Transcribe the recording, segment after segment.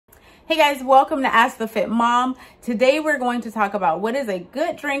Hey guys, welcome to Ask the Fit Mom. Today we're going to talk about what is a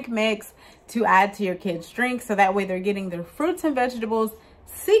good drink mix to add to your kids' drink so that way they're getting their fruits and vegetables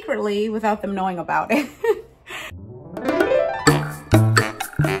secretly without them knowing about it.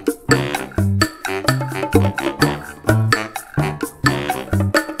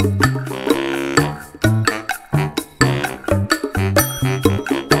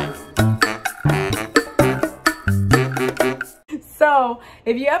 So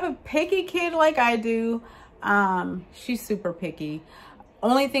if you have a picky kid like I do, she's super picky.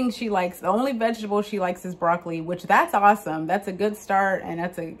 Only thing she likes, the only vegetable she likes is broccoli, which that's awesome. That's a good start, and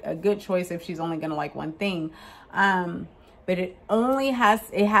that's a good choice if she's only gonna like one thing. But it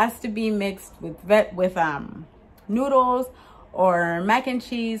has to be mixed with noodles or mac and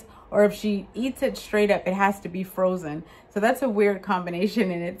cheese, or if she eats it straight up, it has to be frozen. So that's a weird combination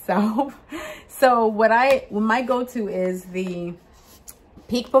in itself. So my go-to is the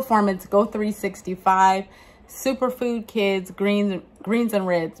Peak Performance Go 365 Superfood Kids greens and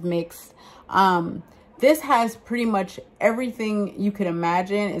reds mixed. This has pretty much everything you could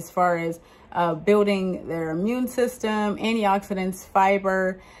imagine as far as building their immune system, antioxidants,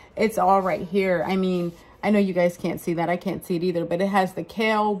 fiber. It's all right here. I mean, I know you guys can't see that. I can't see it either, but it has the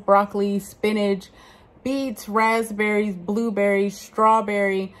kale, broccoli, spinach, beets, raspberries, blueberries,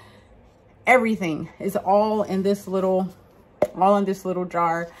 strawberry. Everything is all in this little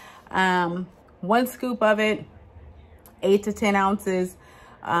jar. 1 scoop of it, 8 to 10 ounces.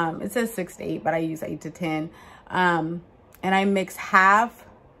 It says 6 to 8, but I use 8 to 10. And I mix half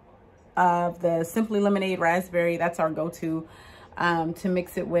of the Simply Lemonade raspberry. That's our go-to to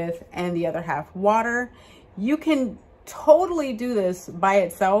mix it with, and the other half water. You can totally do this by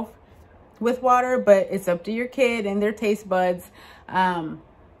itself with water, but it's up to your kid and their taste buds.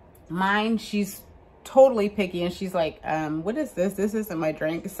 Mine, she's totally picky, and she's like, what is this? This isn't my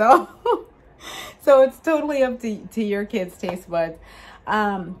drink. So so it's totally up to your kids' taste buds.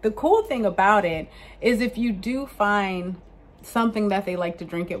 The cool thing about it is if you do find something that they like to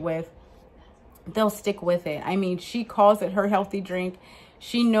drink it with, they'll stick with it. I mean, she calls it her healthy drink.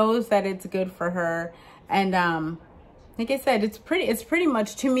 She knows that it's good for her. And like I said, it's pretty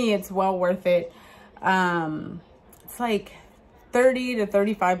much, to me, it's well worth it. It's like $30 to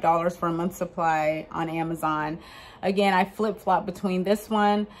 $35 for a month's supply on Amazon. Again, I flip-flop between this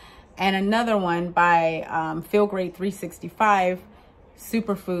one and another one by Feel Great 365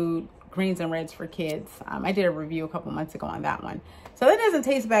 Superfood Greens and Reds for Kids. I did a review a couple months ago on that one. So that doesn't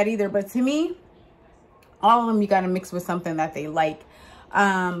taste bad either, but to me, all of them you got to mix with something that they like.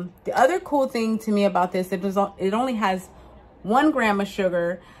 The other cool thing to me about this, it only has 1 gram of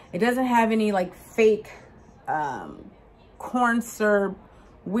sugar. It doesn't have any like fake corn syrup,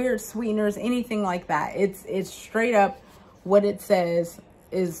 weird sweeteners, anything like that. It's straight up what it says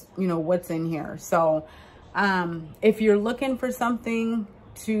is, you know, what's in here. So if you're looking for something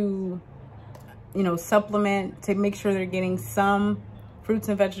to, you know, supplement to make sure they're getting some fruits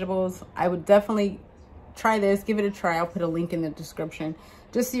and vegetables, I would definitely try this. Give it a try. I'll put a link in the description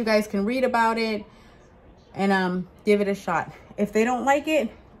just so you guys can read about it and give it a shot. If they don't like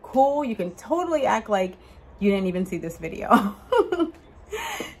it, cool. You can totally act like you didn't even see this video.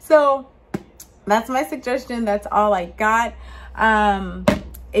 So that's my suggestion. That's all I got.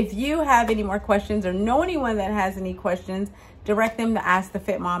 If you have any more questions or know anyone that has any questions, direct them to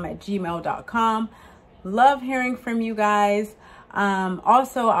AskTheFitMom@gmail.com. Love hearing from you guys.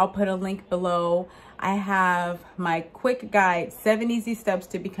 Also, I'll put a link below. I have my quick guide, 7 easy steps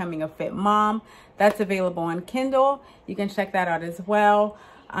to becoming a fit mom. That's available on Kindle. You can check that out as well.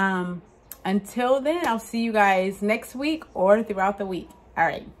 Until then, I'll see you guys next week or throughout the week. All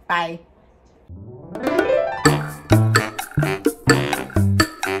right, bye.